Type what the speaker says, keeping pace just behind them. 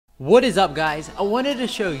What is up guys, I wanted to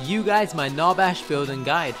show you guys my Narbash build and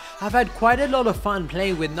guide. I've had quite a lot of fun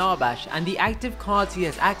playing with Narbash, and the active cards he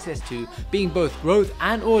has access to, being both growth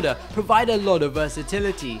and order, provide a lot of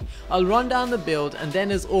versatility. I'll run down the build and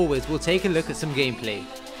then as always we'll take a look at some gameplay.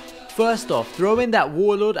 First off, throw in that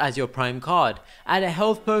Warlord as your prime card. Add a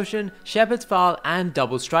health potion, Shepards Phial and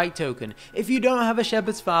double strike token. If you don't have a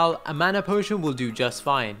Shepards Phial, a mana potion will do just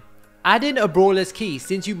fine. Add in a Brawler's key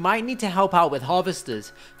since you might need to help out with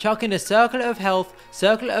harvesters. Chuck in a Circlet of Health,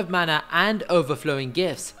 Circlet of Mana and overflowing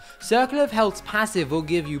gifts. Circlet of Health's passive will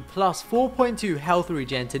give you plus 4.2 health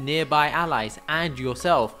regen to nearby allies and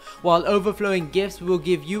yourself, while overflowing gifts will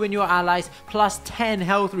give you and your allies plus 10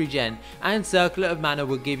 health regen, and Circlet of Mana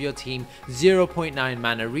will give your team 0.9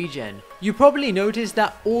 mana regen. You probably noticed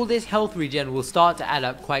that all this health regen will start to add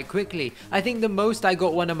up quite quickly. I think the most I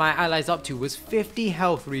got one of my allies up to was 50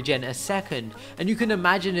 health regen a second, and you can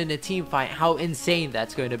imagine in a team fight how insane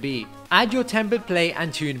that's going to be. Add your tempered plate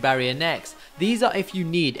and tuned barrier next. These are if you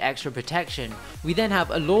need extra protection. We then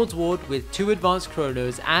have a Lord's Ward with 2 advanced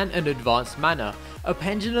chronos and an advanced mana, a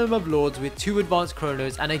Pendulum of Lords with 2 advanced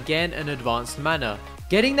chronos and again an advanced mana.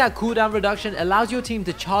 Getting that cooldown reduction allows your team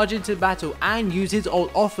to charge into battle and use his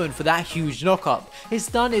ult often for that huge knockup. His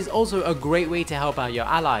stun is also a great way to help out your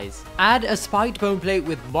allies. Add a Spiked Boneplate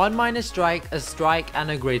with 1 minus strike, a strike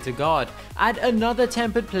and a greater guard. Add another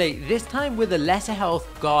tempered plate, this time with a lesser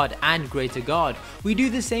health, guard and greater guard. We do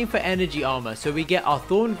the same for energy armor, so we get our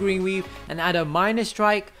Thorn Greenweave and add a minus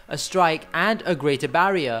strike, a strike and a greater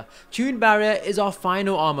barrier. Tuned barrier is our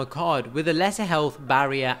final armor card with a lesser health,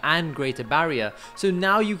 barrier and greater barrier, so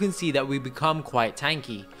now you can see that we become quite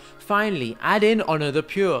tanky. Finally, add in Honor the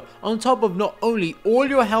Pure. On top of not only all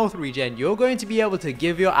your health regen, you're going to be able to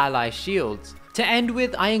give your allies shields. To end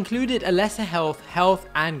with, I included a lesser health, health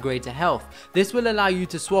and greater health. This will allow you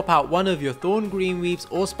to swap out one of your Thorn Greenweaves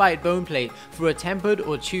or Spiked Boneplate for a tempered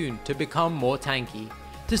or tuned to become more tanky.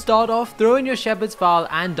 To start off, throw in your Shepards Phial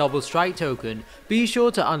and double strike token. Be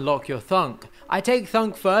sure to unlock your Thunk. I take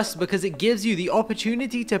Thunk first because it gives you the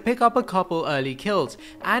opportunity to pick up a couple early kills,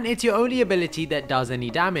 and it's your only ability that does any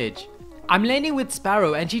damage. I'm laning with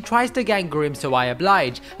Sparrow and she tries to gank Grim, so I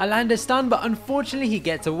oblige. I land a stun but unfortunately he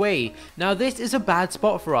gets away. Now this is a bad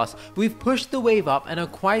spot for us. We've pushed the wave up and are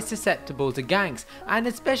quite susceptible to ganks, and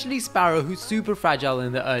especially Sparrow who's super fragile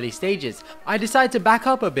in the early stages. I decide to back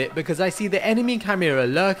up a bit because I see the enemy Chimera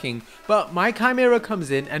lurking, but my Chimera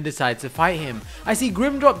comes in and decides to fight him. I see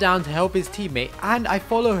Grim drop down to help his teammate and I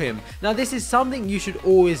follow him. Now this is something you should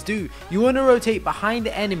always do. You want to rotate behind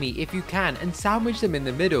the enemy if you can and sandwich them in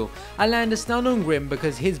the middle. I land a stun on Grim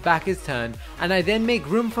because his back is turned, and I then make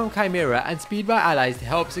room from Chimera and speed my allies to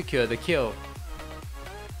help secure the kill.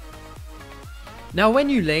 Now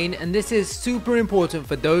when you lane, and this is super important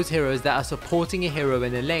for those heroes that are supporting a hero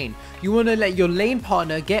in a lane, you want to let your lane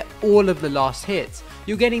partner get all of the last hits.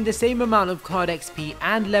 You're getting the same amount of card XP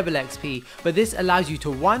and level XP, but this allows you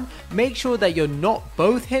to 1. Make sure that you're not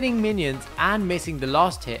both hitting minions and missing the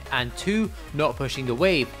last hit, and 2. Not pushing the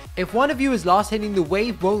wave. If one of you is last hitting, the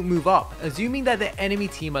wave won't move up, assuming that the enemy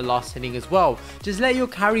team are last hitting as well. Just let your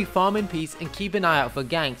carry farm in peace and keep an eye out for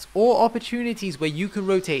ganks or opportunities where you can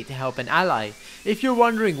rotate to help an ally. If you're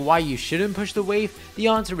wondering why you shouldn't push the wave, the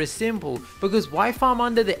answer is simple, because why farm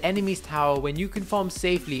under the enemy's tower when you can farm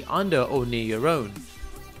safely under or near your own?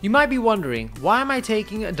 You might be wondering, why am I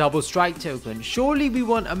taking a double strike token? Surely we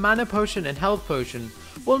want a mana potion and health potion.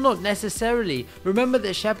 Well, not necessarily. Remember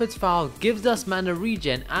that Shepards Phial gives us mana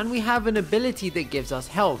regen and we have an ability that gives us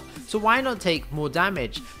health, so why not take more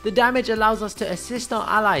damage? The damage allows us to assist our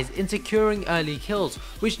allies in securing early kills,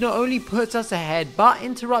 which not only puts us ahead but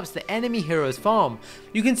interrupts the enemy hero's farm.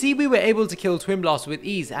 You can see we were able to kill Twin Blast with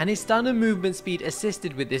ease, and his stun and movement speed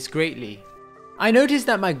assisted with this greatly. I noticed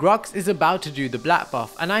that my Grux is about to do the black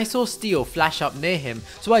buff, and I saw Steel flash up near him,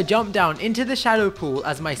 so I jumped down into the shadow pool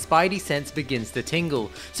as my spidey sense begins to tingle.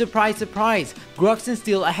 Surprise surprise, Grux and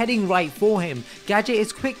Steel are heading right for him. Gadget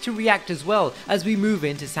is quick to react as well as we move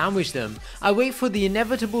in to sandwich them. I wait for the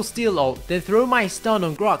inevitable Steel ult, then throw my stun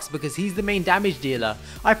on Grux because he's the main damage dealer.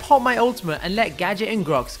 I pop my ultimate and let Gadget and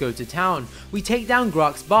Grux go to town. We take down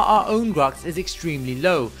Grux, but our own Grux is extremely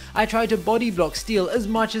low. I try to body block Steel as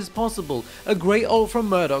much as possible. A great ult from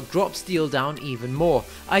Murdoch drops Steel down even more.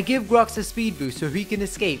 I give Grux a speed boost so he can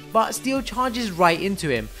escape, but Steel charges right into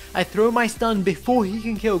him. I throw my stun before he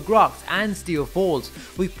can kill Grux and Steel falls.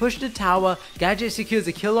 We push the tower, Gadget secures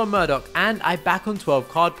a kill on Murdoch, and I back on 12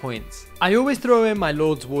 card points. I always throw in my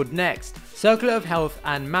Lord's Ward next, Circlet of Health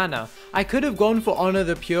and Mana. I could have gone for Honor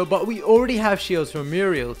the Pure, but we already have shields from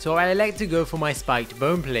Muriel, so I elect to go for my Spiked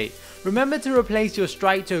Boneplate. Remember to replace your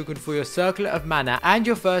strike token for your Circlet of Mana and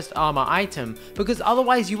your first armor item, because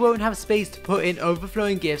otherwise you won't have space to put in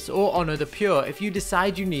overflowing gifts or honor the pure if you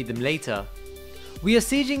decide you need them later. We are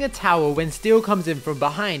sieging a tower when Steel comes in from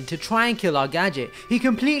behind to try and kill our gadget. He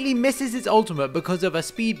completely misses his ultimate because of a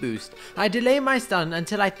speed boost. I delay my stun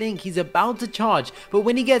until I think he's about to charge, but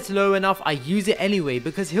when he gets low enough I use it anyway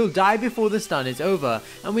because he'll die before the stun is over,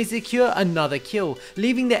 and we secure another kill,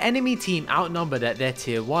 leaving the enemy team outnumbered at their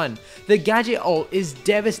tier 1. The gadget ult is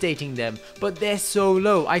devastating them, but they're so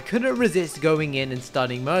low I couldn't resist going in and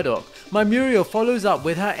stunning Murdoch. My Muriel follows up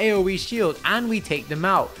with her AoE shield and we take them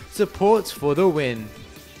out. Supports for the win.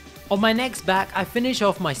 On my next back, I finish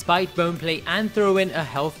off my Spiked Boneplate and throw in a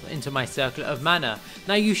health into my Circlet of Mana.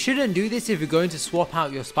 Now you shouldn't do this if you're going to swap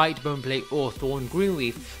out your Spiked Boneplate or Thorn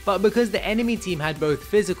Greenleaf, but because the enemy team had both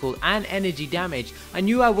physical and energy damage, I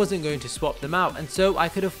knew I wasn't going to swap them out, and so I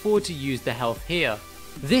could afford to use the health here.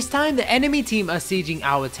 This time the enemy team are sieging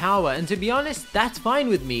our tower, and to be honest, that's fine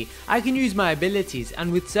with me. I can use my abilities,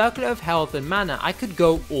 and with Circlet of Health and Mana I could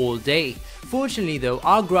go all day. Fortunately though,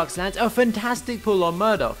 our Grux lands a fantastic pull on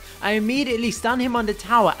Murdoch. I immediately stun him on the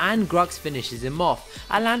tower and Grux finishes him off.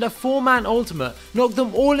 I land a 4-man ultimate, knock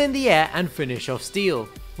them all in the air and finish off Steel.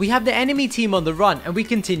 We have the enemy team on the run and we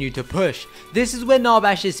continue to push. This is where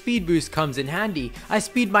Narbash's speed boost comes in handy. I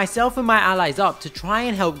speed myself and my allies up to try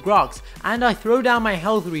and help Grux, and I throw down my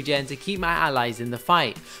health regen to keep my allies in the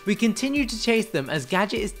fight. We continue to chase them as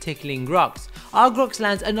Gadget is tickling Grux. Our Grux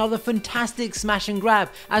lands another fantastic smash and grab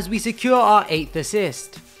as we secure our 8th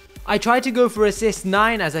assist. I try to go for assist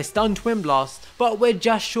 9 as I stun Twin Blast, but we're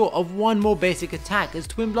just short of one more basic attack as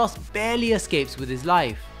Twin Blast barely escapes with his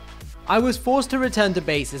life. I was forced to return to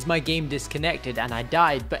base as my game disconnected and I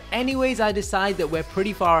died, but anyways I decide that we're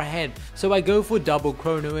pretty far ahead, so I go for double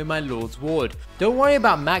chrono in my Lord's Ward. Don't worry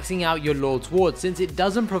about maxing out your Lord's Ward since it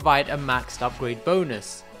doesn't provide a maxed upgrade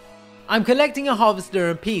bonus. I'm collecting a harvester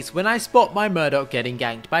in peace when I spot my Murdoch getting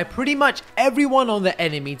ganked by pretty much everyone on the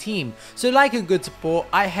enemy team, so like a good support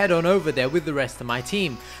I head on over there with the rest of my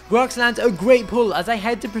team. Grux lands a great pull as I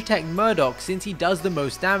head to protect Murdoch since he does the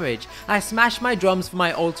most damage. I smash my drums for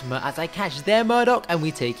my ultimate as I catch their Murdoch and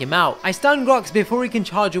we take him out. I stun Grux before he can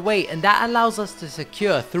charge away, and that allows us to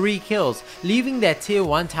secure 3 kills, leaving their tier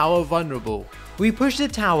 1 tower vulnerable. We push the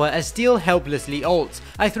tower as Steel helplessly ults.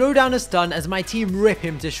 I throw down a stun as my team rip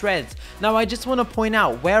him to shreds. Now I just want to point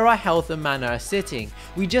out where our health and mana are sitting.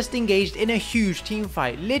 We just engaged in a huge team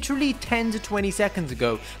fight literally 10 to 20 seconds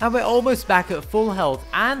ago, and we're almost back at full health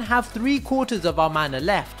and have 3/4 of our mana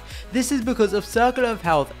left. This is because of Circlet of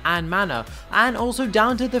Health and Mana, and also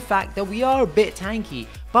down to the fact that we are a bit tanky,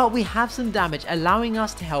 but we have some damage allowing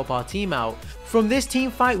us to help our team out. From this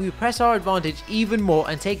team fight we press our advantage even more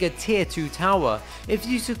and take a tier 2 tower. If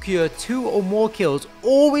you secure 2 or more kills,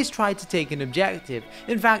 always try to take an objective.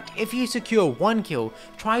 In fact, if you secure 1 kill,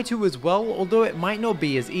 try to as well, although it might not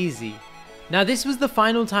be as easy. Now this was the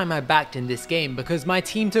final time I backed in this game because my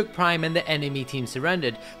team took prime and the enemy team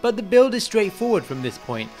surrendered, but the build is straightforward from this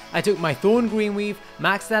point. I took my Thorn Greenweave,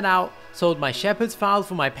 maxed that out, sold my Shepards Phial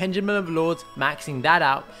for my Pendulam of Lords, maxing that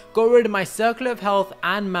out, got rid of my Circle of Health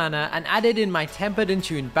and Mana, and added in my Tempered and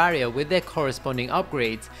Tuned Barrier with their corresponding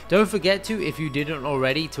upgrades. Don't forget to, if you didn't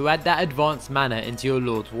already, to add that Advanced Mana into your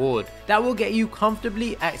Lord's Ward. That will get you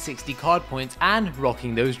comfortably at 60 card points and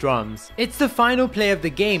rocking those drums. It's the final play of the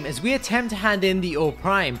game as we attempt to hand in the All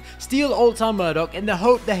Prime. Steel ults our Murdoch in the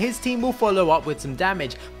hope that his team will follow up with some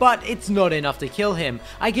damage, but it's not enough to kill him.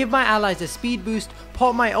 I give my allies a speed boost,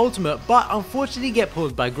 pop my ultimate, but unfortunately get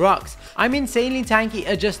pulled by Grux. I'm insanely tanky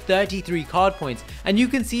at just 33 card points, and you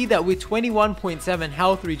can see that with 21.7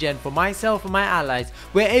 health regen for myself and my allies,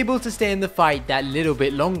 we're able to stay in the fight that little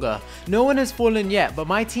bit longer. No one has fallen yet, but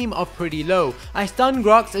my team are pretty low. I stun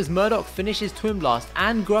Grux as Murdoch finishes Twin Blast,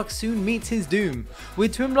 and Grux soon meets his doom.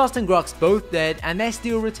 With Twin Blast and Grux both dead, and they're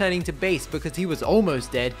still returning to base because he was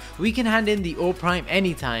almost dead, we can hand in the All Prime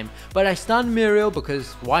anytime, but I stun Muriel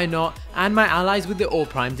because why not, and my allies with the All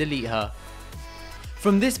Prime delete her.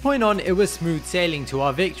 From this point on, it was smooth sailing to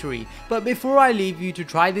our victory, but before I leave you to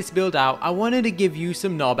try this build out, I wanted to give you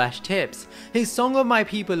some Narbash tips. His Song of My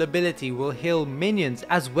People ability will heal minions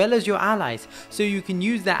as well as your allies, so you can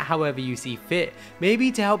use that however you see fit, maybe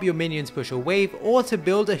to help your minions push a wave or to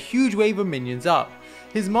build a huge wave of minions up.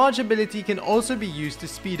 His March ability can also be used to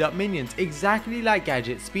speed up minions, exactly like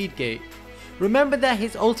Gadget's Speedgate. Remember that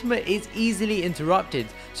his ultimate is easily interrupted,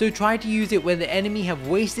 so try to use it when the enemy have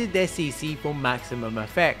wasted their CC for maximum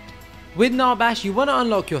effect. With Narbash, you want to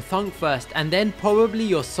unlock your Thunk first and then probably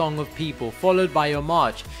your Song of People, followed by your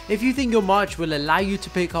March. If you think your March will allow you to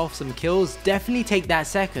pick off some kills, definitely take that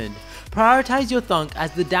second. Prioritize your thunk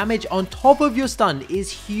as the damage on top of your stun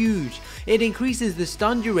is huge. It increases the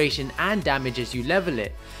stun duration and damage as you level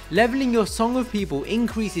it. Leveling your Song of People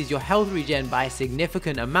increases your health regen by a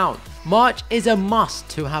significant amount. March is a must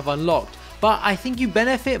to have unlocked, but I think you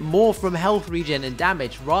benefit more from health regen and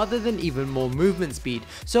damage rather than even more movement speed,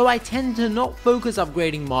 so I tend to not focus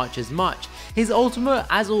upgrading March as much. His ultimate,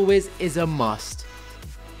 as always, is a must.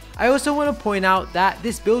 I also want to point out that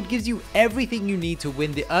this build gives you everything you need to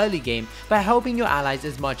win the early game by helping your allies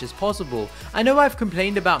as much as possible. I know I've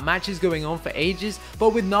complained about matches going on for ages, but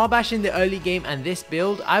with Narbash in the early game and this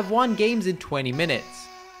build, I've won games in 20 minutes.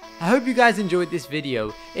 I hope you guys enjoyed this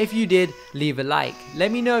video. If you did, leave a like.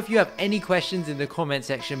 Let me know if you have any questions in the comment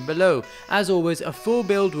section below. As always, a full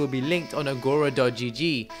build will be linked on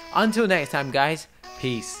agora.gg. Until next time guys,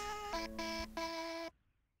 peace.